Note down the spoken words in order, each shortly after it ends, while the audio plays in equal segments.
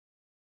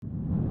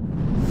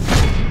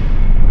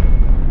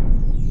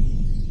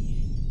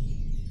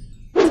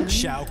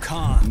Shao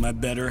Kahn, my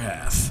better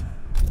half.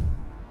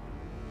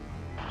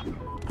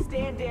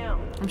 Stand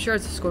down. I'm sure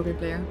it's a Scorpion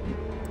player.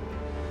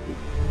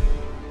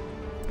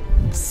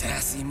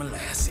 Sassy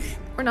Molassy.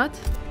 Or not.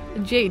 A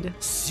Jade.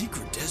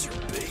 Secret desert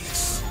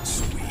base.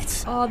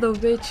 Sweet. Oh, the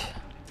witch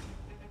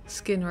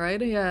skin, right?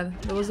 Yeah,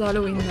 that was the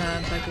Halloween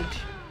package.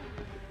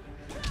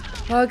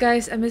 Well,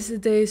 guys, I missed the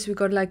days we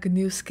got like a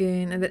new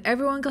skin and then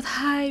everyone got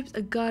hyped. I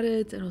got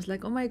it and I was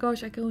like, oh my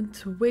gosh, I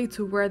can't wait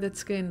to wear that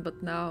skin.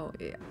 But now,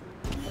 yeah.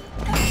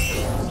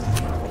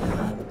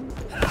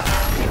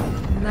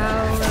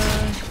 Now,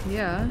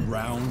 yeah.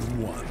 Round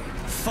 1.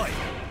 Fight.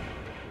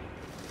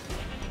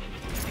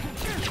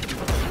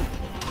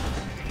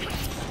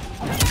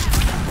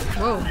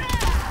 Whoa.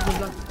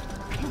 Good luck.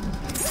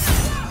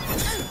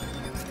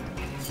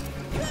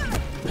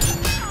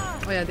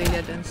 Oh yeah,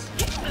 daily dance.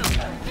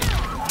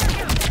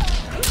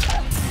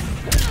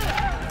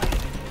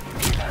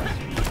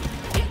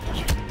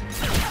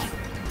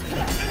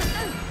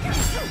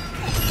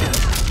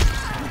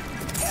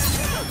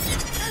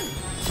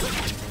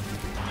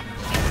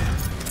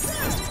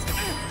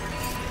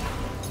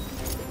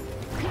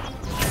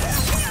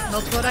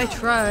 Not what I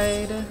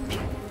tried.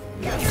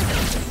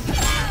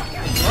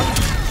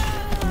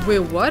 What? Wait,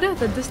 what? At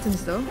the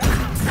distance though?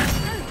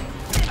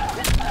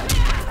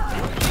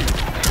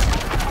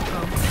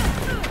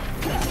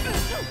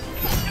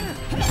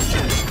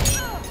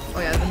 Oh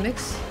yeah, the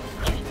mix.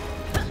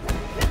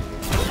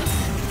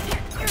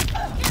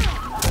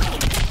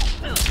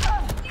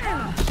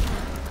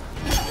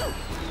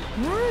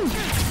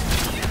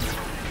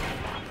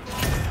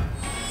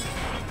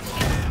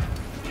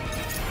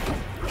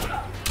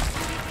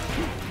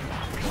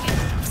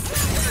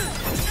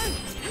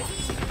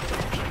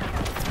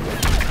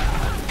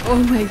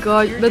 Oh my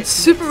god, that's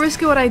super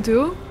risky what I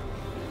do.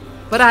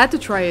 But I had to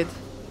try it.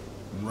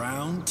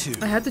 Round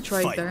 2. I had to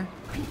try it there.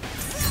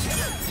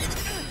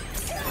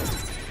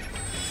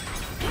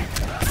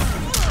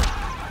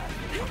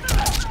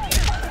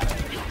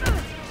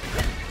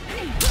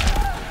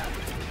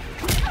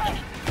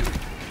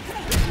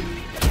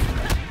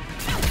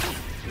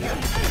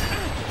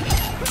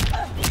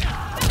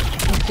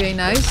 Okay,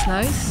 nice,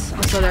 nice.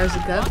 Also there's a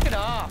gap.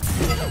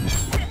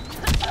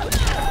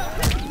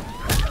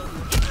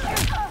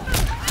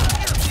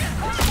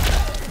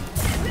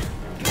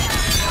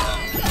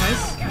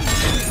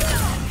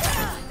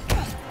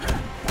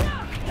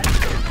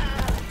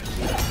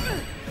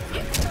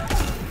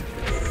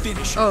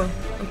 Oh,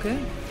 okay.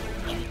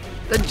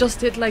 That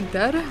just hit like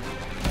that?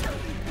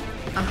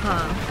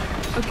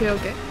 Aha. Okay,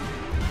 okay.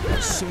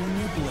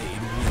 Sonya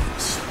Blade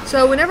wins.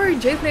 So whenever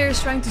Jade player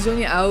is trying to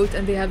Sonya out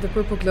and they have the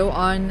purple glow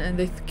on and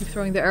they keep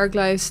throwing the air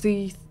glides,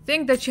 the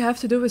thing that you have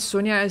to do with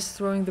Sonya is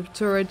throwing the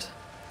turret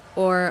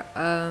or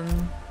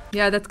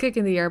yeah, that kick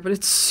in the air, but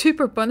it's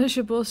super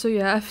punishable, so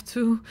you have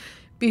to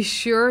be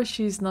sure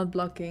she's not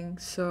blocking.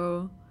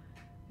 So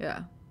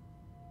yeah.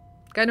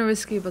 Kinda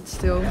risky, but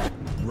still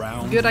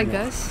Round good, I 1.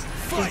 guess.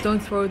 Fight. Just don't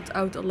throw it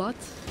out a lot.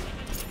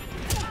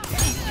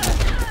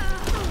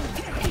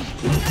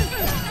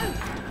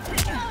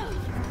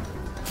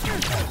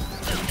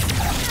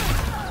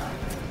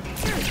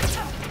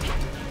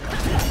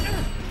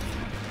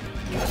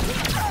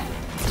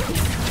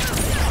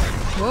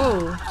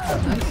 Whoa,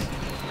 nice.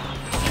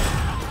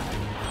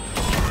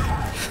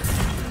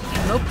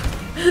 Nope.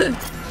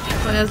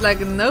 Sonya's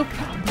like, nope.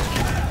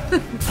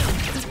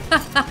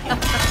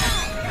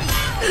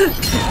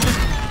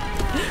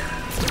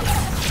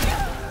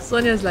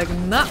 Sonya's like,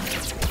 nah.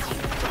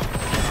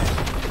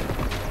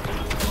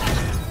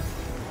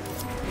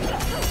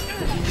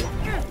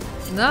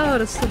 No,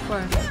 that's too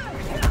far.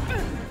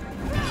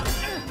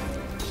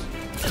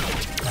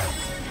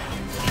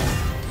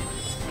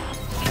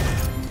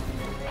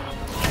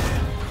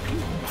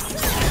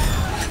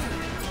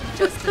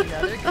 Just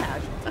another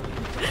casual.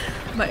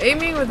 My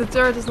aiming with the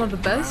turret is not the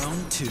best,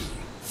 Round 2.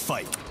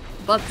 Fight.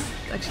 but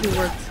it actually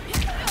worked.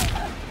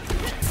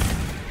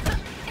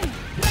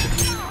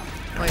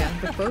 Oh yeah,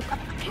 the poke.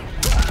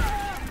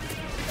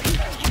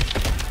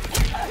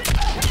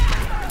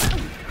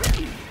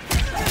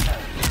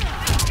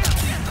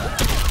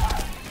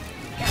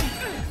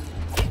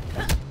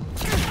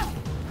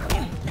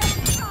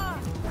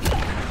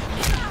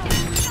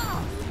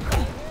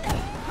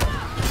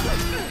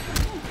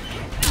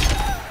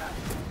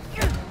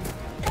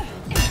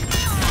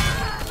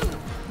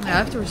 I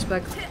have to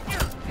respect.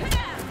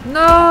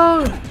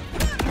 No!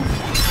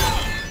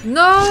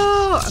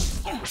 No!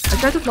 I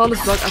tried to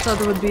flawless block. I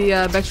thought it would be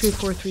back 3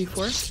 4 3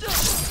 4.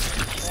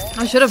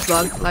 I should have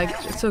blocked. Like,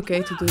 it's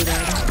okay to do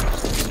that.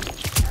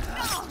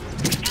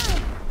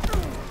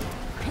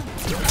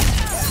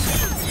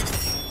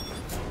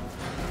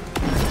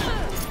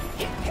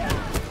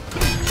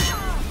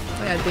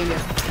 Oh yeah, Delia.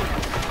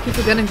 Keep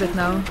forgetting that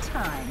now.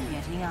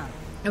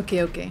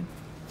 Okay, okay.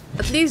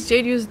 At least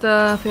Jade used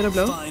the fatal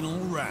blow. Final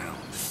round.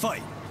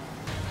 Fight.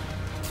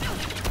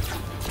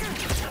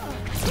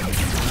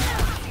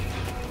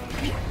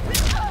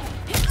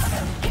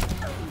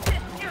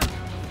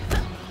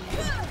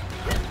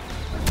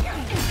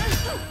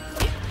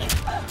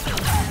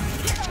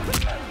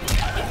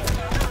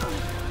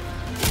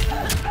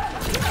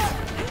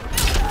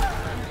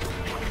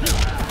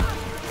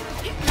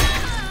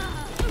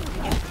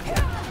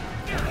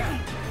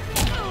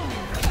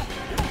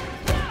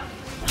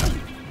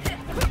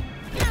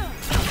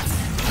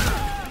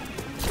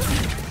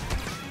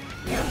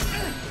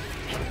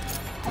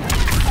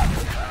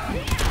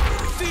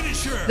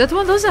 That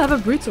one doesn't have a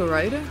brutal,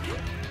 right?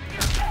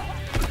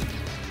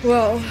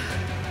 Well,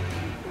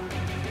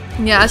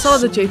 yeah, I saw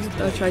what the Jade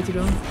tried to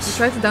do. He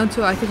tried to down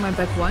to, I think, my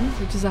back one,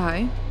 which is a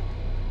high.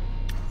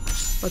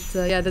 But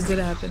yeah, that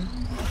didn't happen.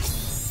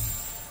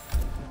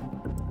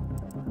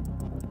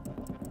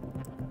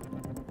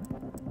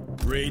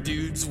 Grey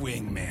Dude's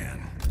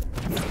wingman.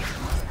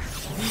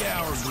 The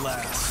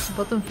hourglass.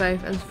 Bottom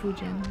 5 as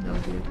Fujin. No,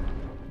 dude.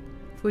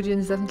 Fujin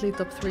is definitely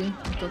top 3,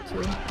 top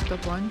 2,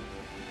 top 1.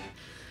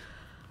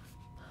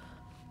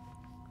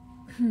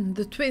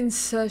 The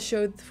twins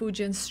showed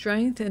Fujin's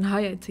strength in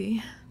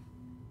Hayati.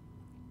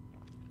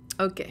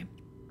 Okay.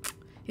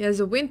 He has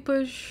a wind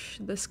push,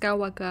 the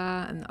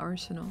Skywaka, and the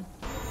arsenal.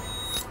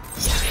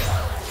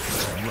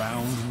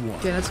 Round 1.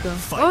 Okay, let's go.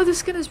 Fight. Oh, the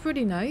skin is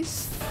pretty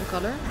nice. The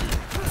color.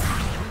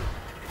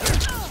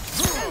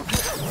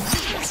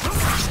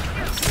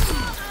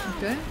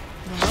 Okay.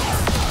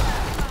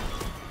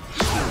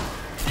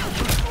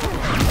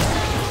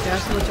 Yeah, I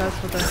have to watch out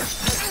for that.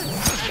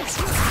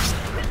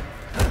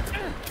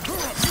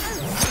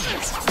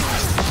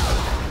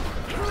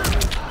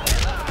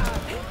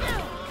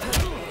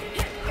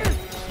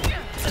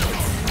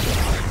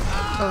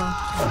 Oh.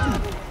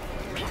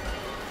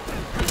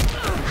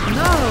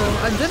 No,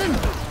 I didn't.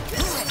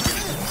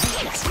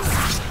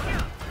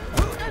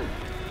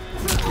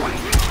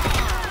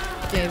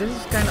 Okay, this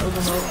is kind of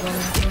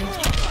overwhelming.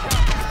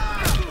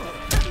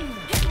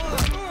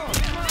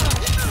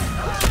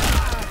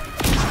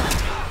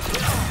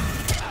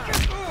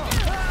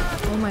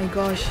 Oh my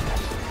gosh.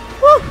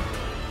 Woo!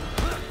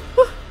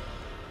 Woo!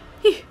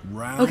 Hee.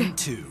 Round Okay.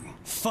 2.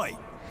 Fight.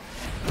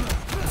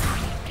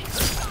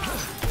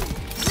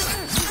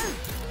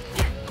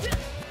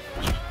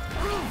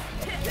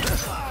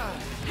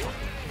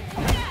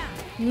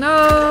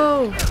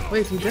 No!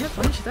 Wait, he didn't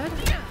finish that?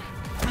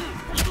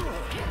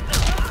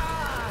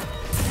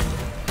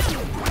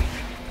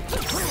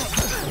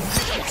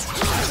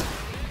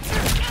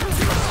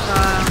 I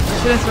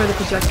shouldn't throw the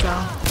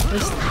projectile.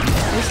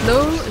 This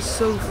low is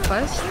so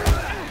fast.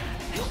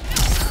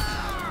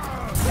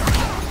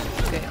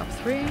 Okay, up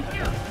 3.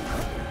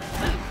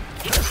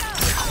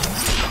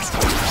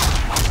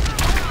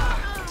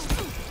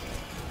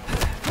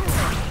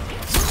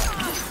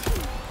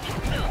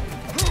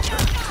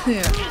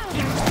 Yeah.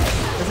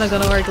 That's not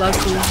gonna work,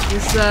 Lasty.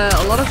 He's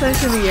a lot of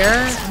times in the air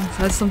and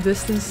has some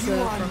distance from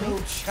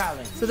me.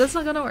 So that's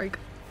not gonna work.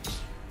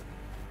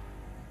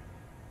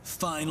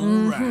 Final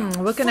round.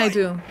 What can I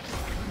do?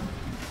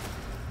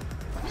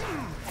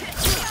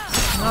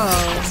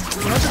 Oh,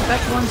 not the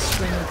back one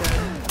string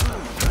again.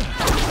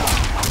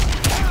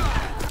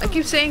 I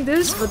keep saying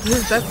this, but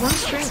his back one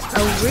string,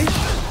 I wish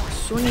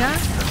Sonya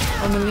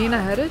or Melina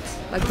had it,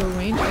 like the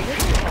range of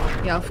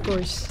it. Yeah, of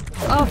course.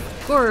 Of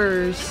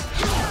course!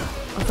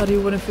 I thought he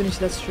wouldn't finish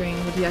that string,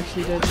 but he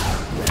actually did.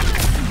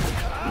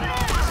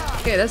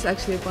 Okay, that's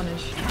actually a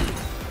punish.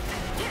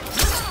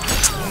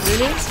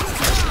 Really?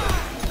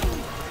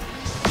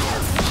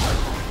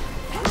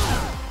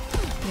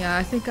 Yeah,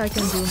 I think I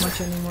can't do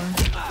much anymore.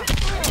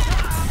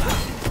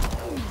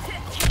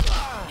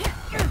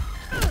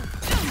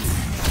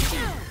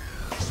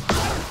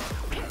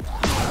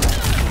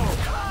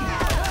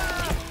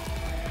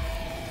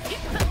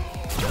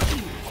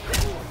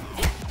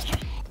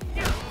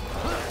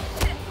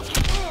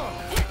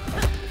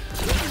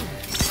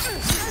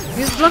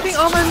 He's blocking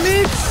all my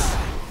mix!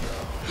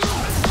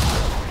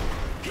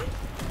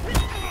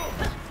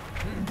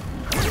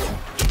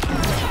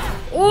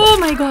 Oh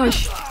my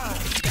gosh!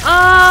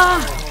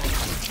 Ah!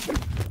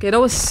 Okay, that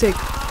was sick.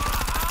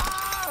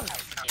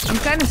 I'm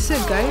kinda sick,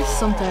 guys,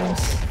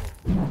 sometimes.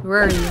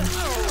 Where are you?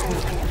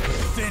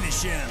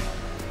 Finish him.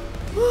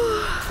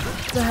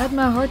 I had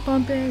my heart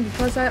pumping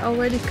because I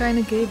already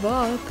kinda gave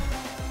up.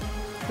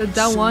 The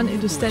down one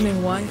into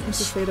standing one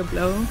into fatal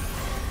blow.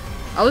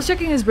 I was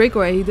checking his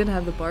breakaway, he didn't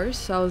have the bars,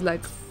 so I was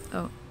like,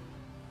 oh.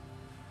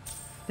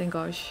 Thank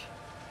gosh.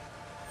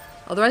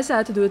 Otherwise I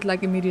had to do it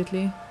like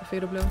immediately, a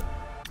fatal blow.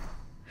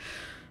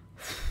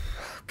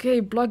 Okay,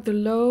 block the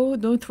low,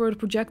 don't throw the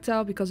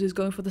projectile because he's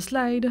going for the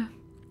slide.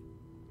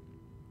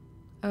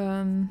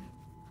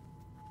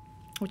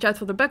 Watch out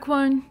for the back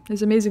one,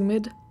 he's amazing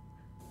mid.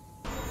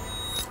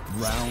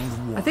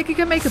 Round 1. I think you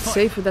can make it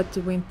safe with that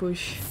wind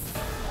push.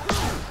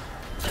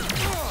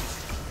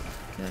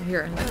 Yeah,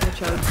 here, and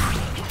watch out.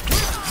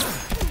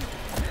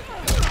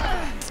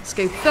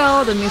 Escape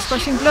fell, then means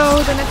splashing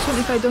blow, the next one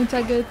if I don't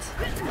tag it.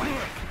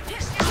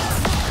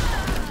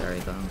 There we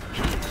go.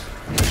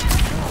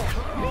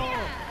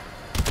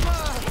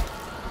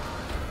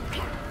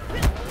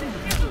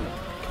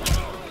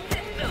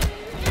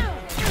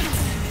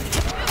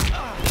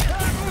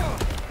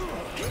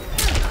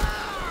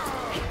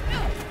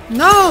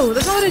 No,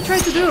 that's not what I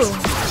tried to do. It's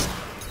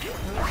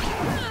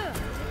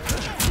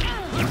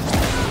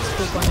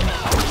cool punish.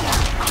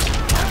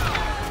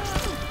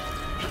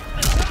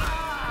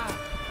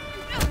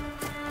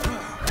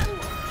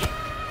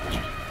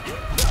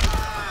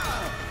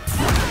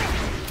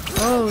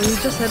 Oh, he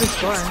just had his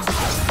bar.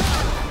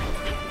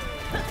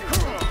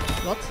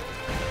 What?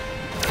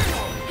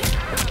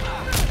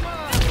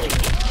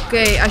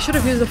 Okay, I should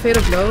have used the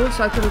fatal blow,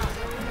 so I could have.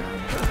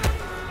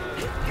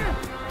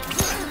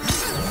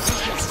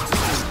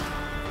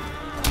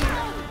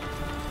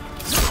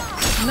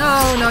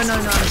 No, no,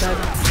 no, no, I'm dead.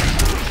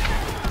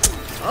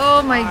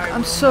 Oh my,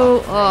 I'm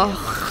so.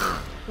 Oh,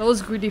 that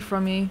was greedy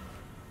from me.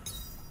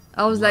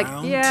 I was like,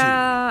 Round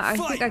yeah, I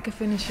two. think I can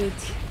finish it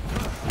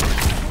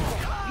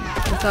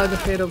without the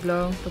fatal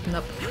blow, but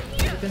nope.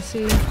 As you can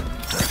see. Yeah,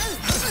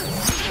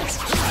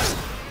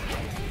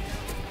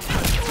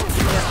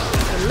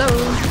 hello.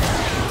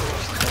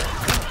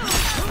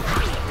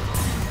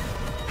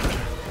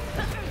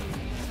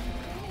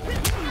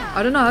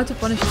 I don't know how to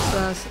punish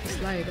this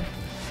slide.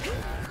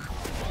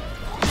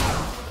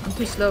 I'm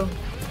too slow.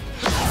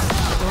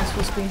 Going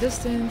full screen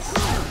distance.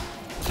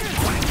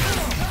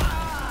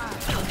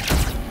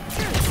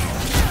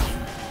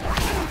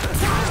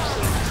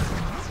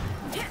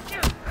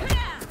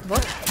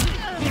 What?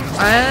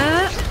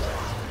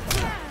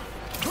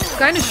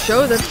 Kind of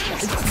show that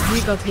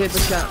he got hit,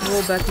 but yeah,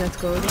 roll back net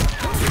code.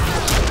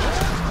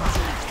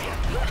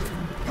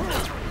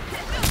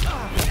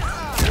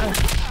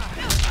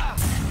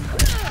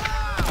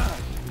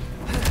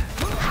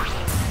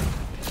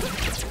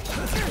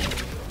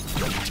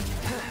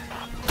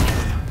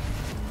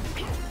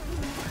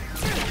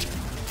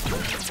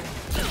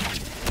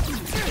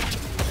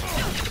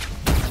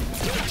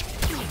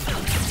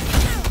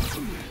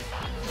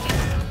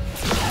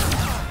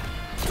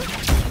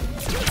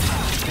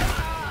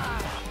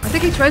 I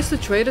think he tries to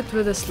trade it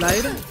with a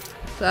slide,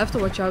 so I have to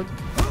watch out.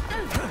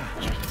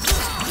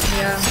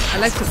 Yeah, I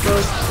like to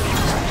float.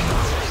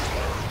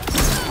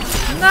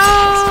 No!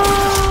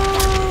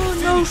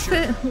 No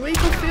we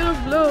can feel a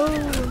blow!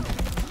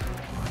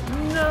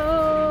 No!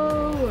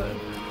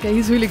 Okay,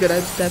 he's really good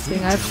at that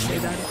thing, I have to say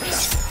that.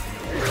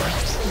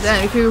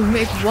 Then if you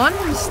make one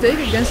mistake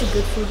against a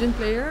good Fujin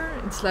player,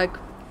 it's like,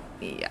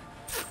 yeah,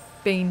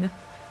 pain.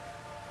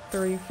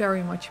 Very,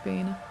 very much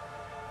pain.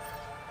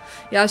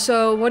 Yeah,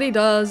 so what he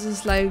does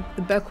is like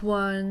the back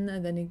one,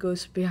 and then he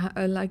goes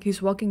behind, like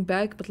he's walking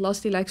back, but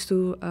Losty likes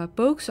to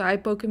poke, so I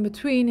poke in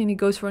between, and he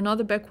goes for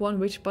another back one,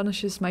 which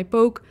punishes my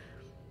poke.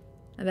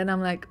 And then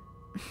I'm like,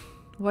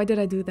 why did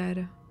I do that?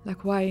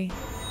 Like, why?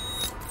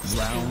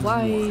 Round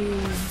Why?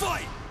 one.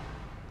 Fight!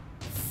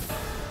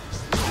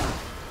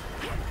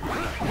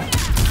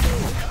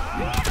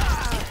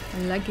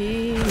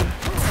 Lucky.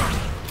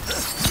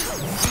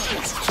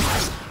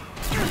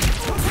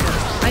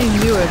 I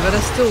knew it, but I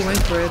still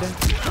went for it.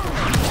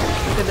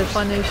 Look at the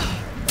punish.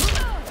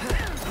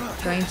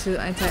 Trying to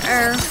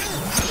anti-air.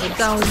 But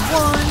down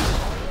one.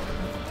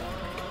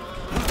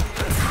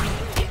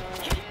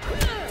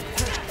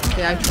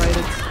 Okay, I tried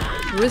it.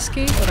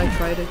 Risky, but I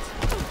tried it.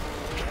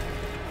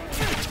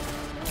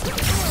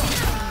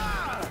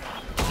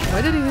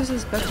 Why did he use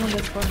his back one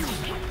that far?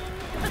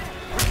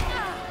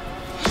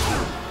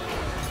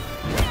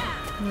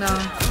 No.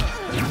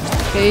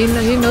 Okay,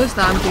 he knows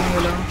that I'm being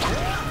alone.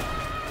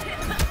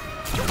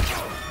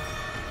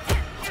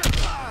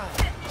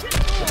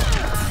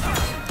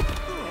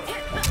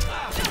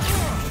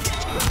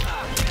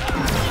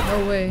 No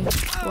way.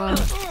 Wow.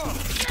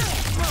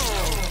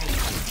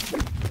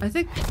 I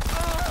think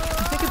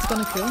it's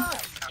gonna kill.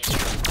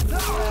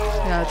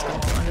 Yeah, it's gonna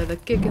kill under the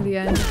kick in the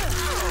end.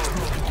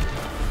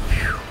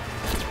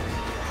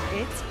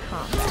 It's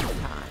combat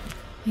time.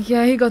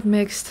 Yeah, he got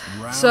mixed.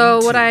 Round So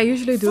what two. I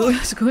usually do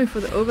is going for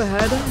the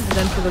overhead and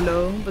then for the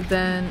low, but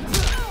then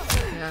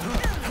yeah.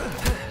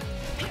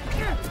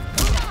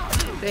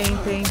 Ping,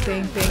 ping,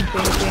 ping, ping, ping,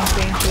 ping,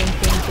 ping, ping,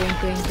 ping, ping,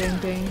 ping, ping,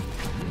 ping.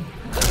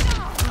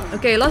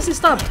 Okay, Losty,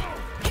 stop.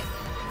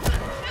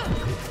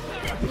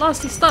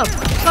 Losty, stop.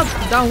 Stop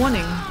down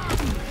oneing.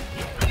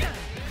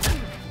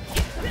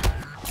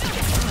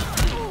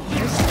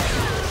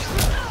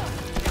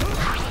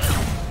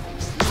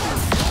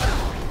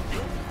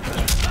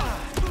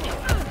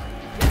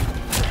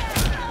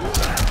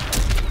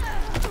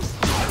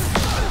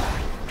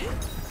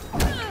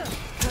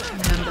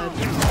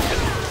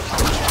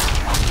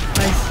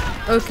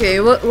 Okay,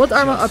 what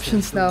are my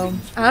options now?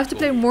 I have to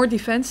play more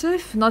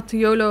defensive, not to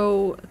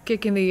YOLO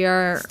kick in the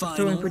air,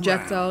 throwing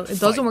projectile. It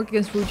doesn't work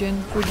against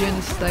Fujin. Fujin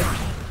is like,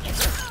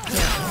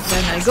 yeah.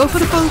 Then I go for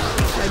the poke.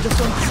 I just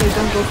want to say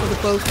don't go for the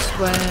pokes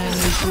when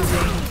he's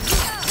using.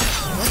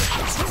 What?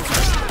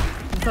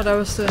 I thought I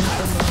was still in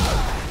combo.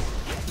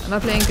 Am I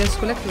playing against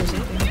Collector or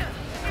something?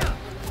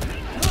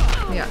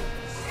 Yeah.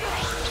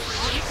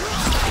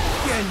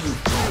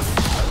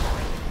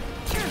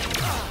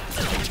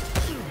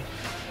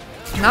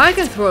 Now I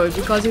can throw it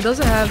because he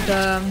doesn't have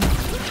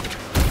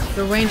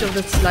the range of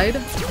the slide.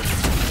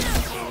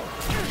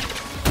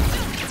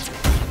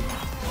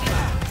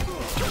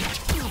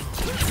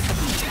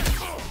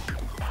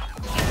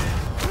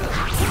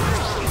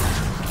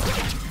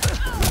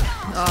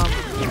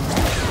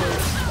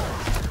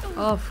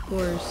 Of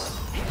course.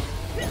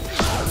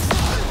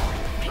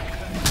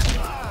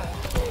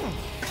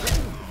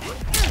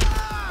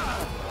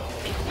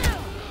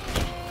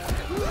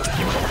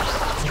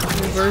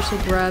 Reversal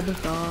grab.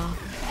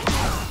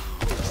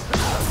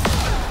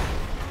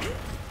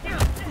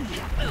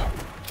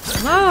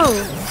 No!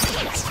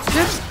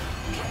 Just.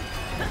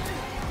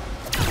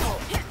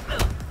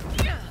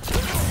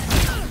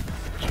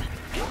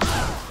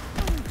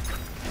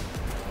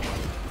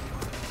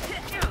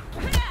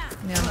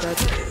 Yeah, I'm dead.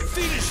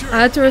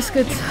 I had to risk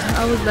it.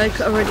 I was like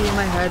already in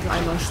my head. I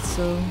lost,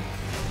 so.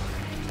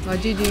 Well,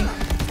 GG.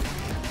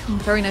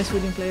 Very nice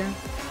Fujin player.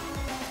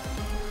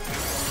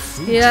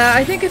 Yeah,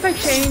 I think if I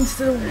changed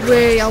the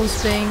way I was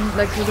playing,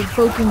 like with the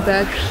poking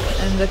back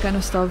and that kind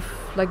of stuff,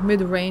 like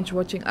mid-range,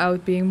 watching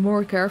out, being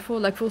more careful,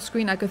 like full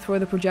screen I can throw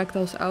the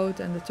projectiles out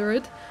and the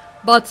turret,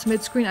 but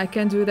mid-screen I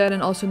can't do that,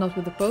 and also not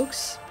with the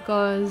pokes,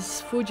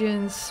 because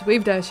Fujin's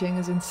wave dashing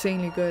is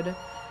insanely good.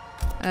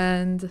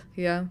 And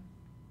yeah,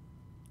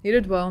 he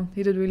did well,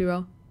 he did really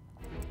well.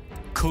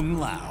 Kung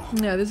Lao.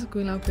 Yeah, this is a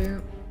Kung Lao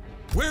player.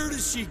 Where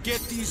does she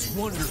get these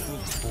wonderful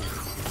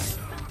tools?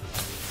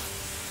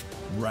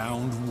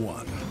 Round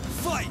 1.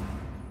 Fight!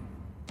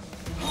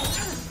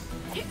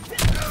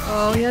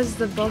 Oh, he has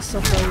the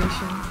buzzsaw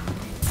variation.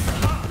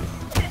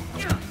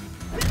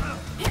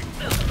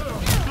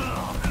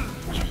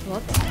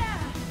 What?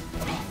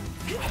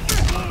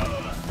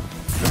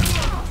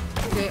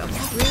 Okay, up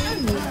 3.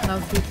 He's now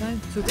 3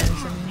 times. 2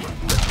 times, I mean.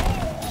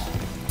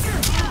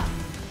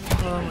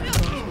 Oh my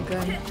gosh,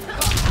 again.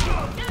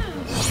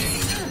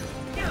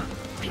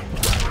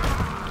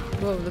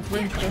 Whoa, that's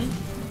range, right?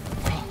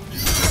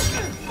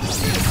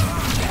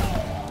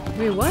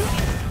 Wait, what?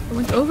 It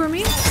went over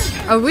me?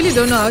 I really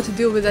don't know how to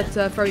deal with that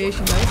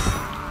variation, guys.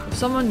 If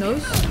someone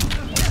knows.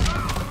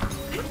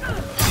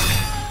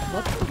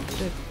 What?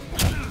 Shit.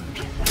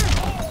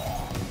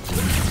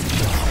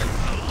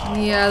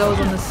 Yeah, that was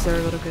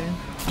unnecessary, but okay.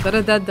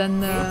 Better that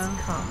than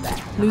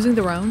losing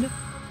the round.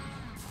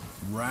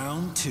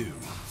 Round 2.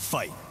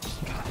 Fight.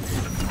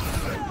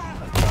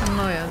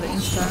 Oh yeah, the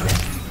insta.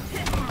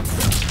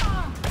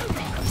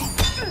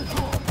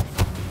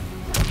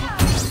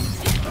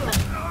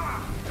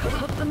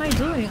 What am I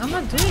doing? I'm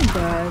not doing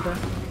that.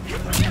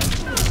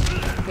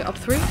 Okay, up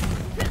 3?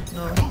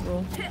 No,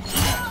 roll.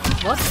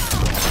 What?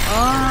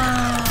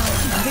 Ah,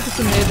 I think it's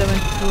a mid that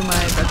went through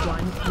my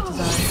backline, which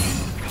is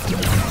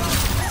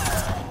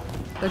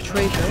the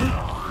traitor.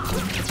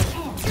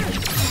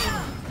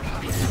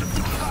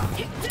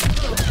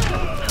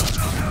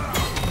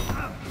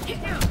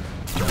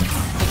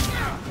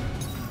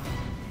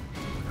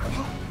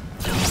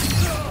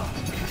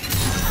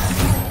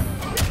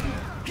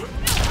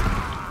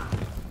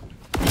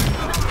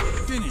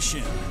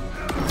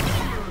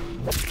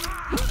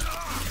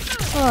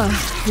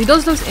 He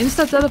does those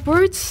insta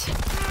teleports.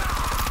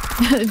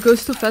 It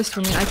goes too fast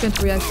for me. I can't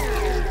react.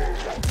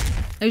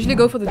 I usually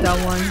go for the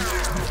down one.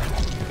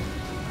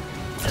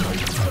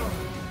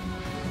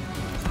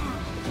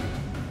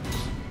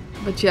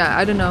 But yeah,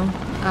 I don't know.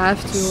 I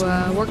have to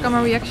work on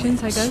my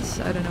reactions, I guess.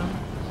 I don't know.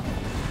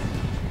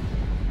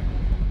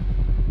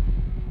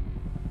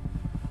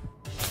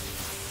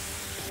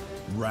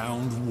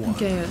 Round 1.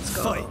 Okay, let's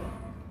go. Fight.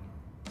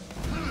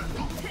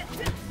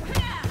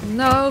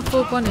 No,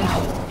 full punish.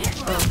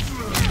 Oh.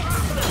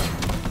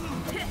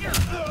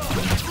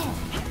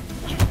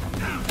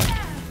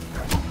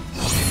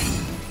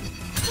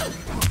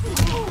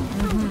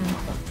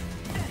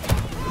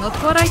 Not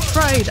what I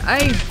tried.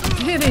 I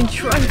didn't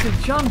try to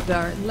jump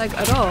there, like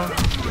at all.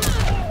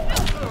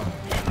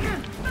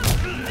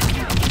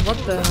 What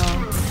the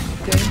hell?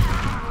 Okay.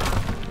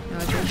 No, I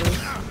did this.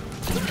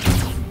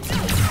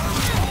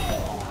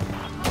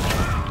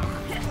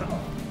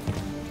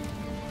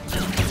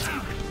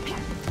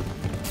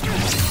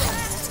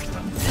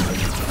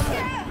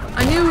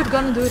 I knew we were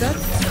gonna do that.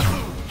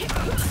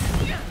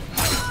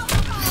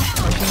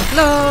 Marching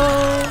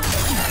blow.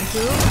 Thank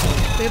you.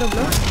 Fatal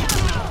blow.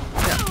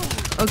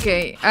 Yeah.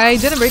 Okay, I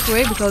didn't break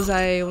away because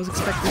I was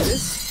expecting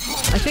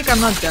this. I think I'm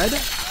not dead.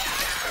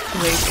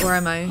 Wait, where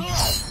am I?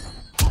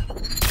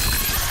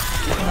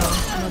 No,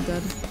 I'm not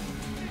dead.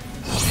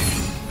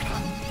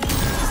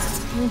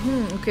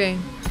 Okay.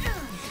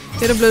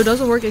 Fatal blow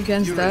doesn't work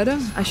against that.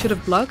 I should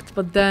have blocked,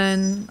 but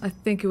then I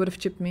think he would have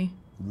chipped me.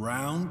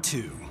 Round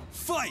 2.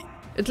 Fight!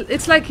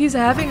 It's like he's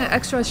having an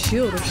extra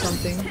shield or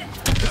something.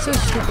 It's so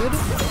stupid.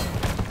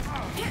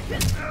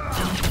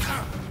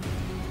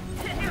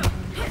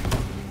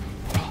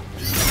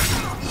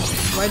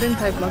 Why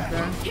didn't I block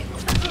there?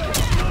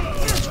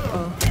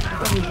 Oh, I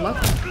thought he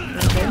blocked.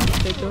 Okay,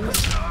 take those.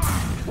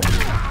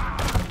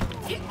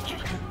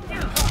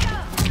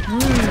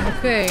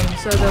 Okay,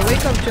 so the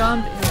wake up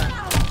jump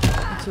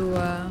to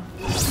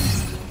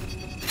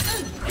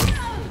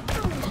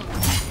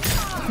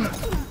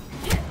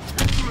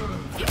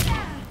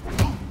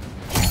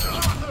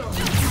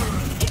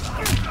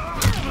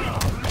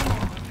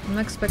I'm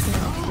expecting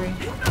up 3.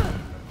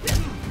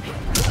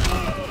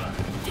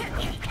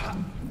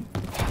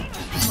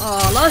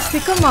 Oh, LOSTy,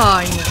 come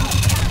on!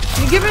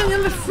 You're giving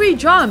him the free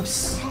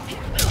jumps!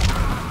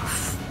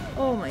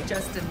 Oh my god.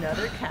 Just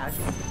another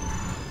casualty.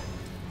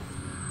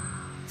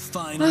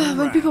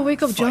 When people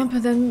wake up jump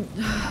and then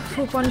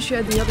full punish you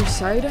at the other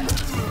side.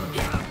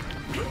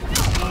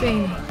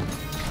 Pain.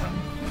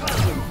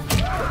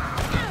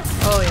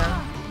 Oh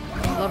yeah.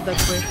 Love that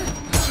quick.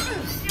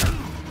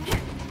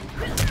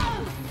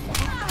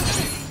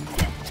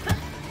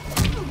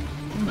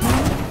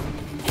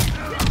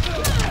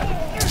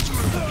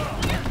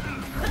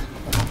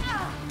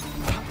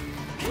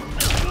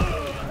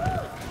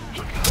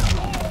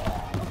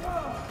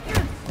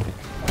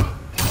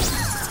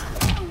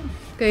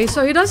 Okay,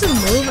 so he doesn't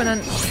move and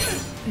then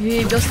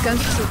he just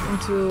cancels it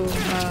into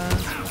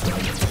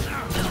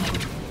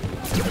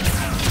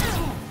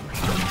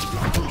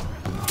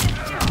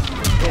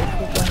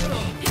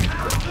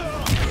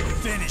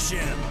Finish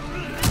him.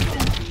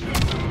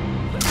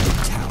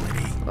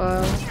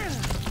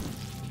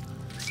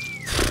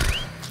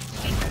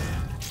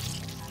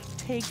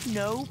 Take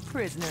no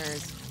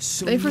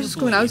prisoners. They versus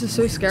coming out is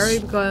so scary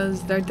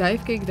because their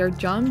dive kick, their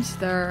jumps,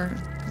 their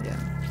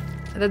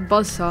and that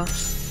buzzsaw.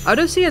 I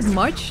don't see it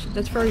much,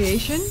 that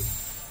variation,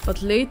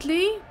 but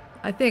lately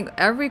I think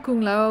every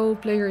Kung Lao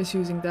player is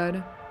using that.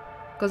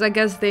 Because I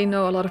guess they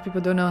know a lot of people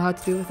don't know how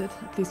to deal with it.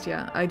 At least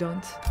yeah, I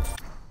don't.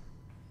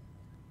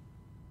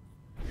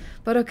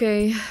 But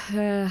okay,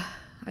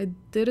 I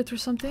did it or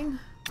something.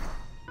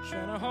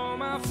 Trying to hold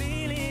my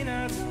feeling,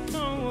 I don't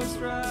know what's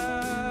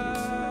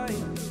right.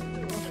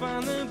 I'll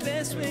find the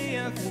best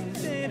way, I think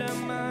that I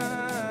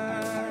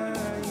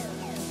might.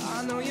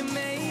 I know you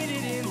may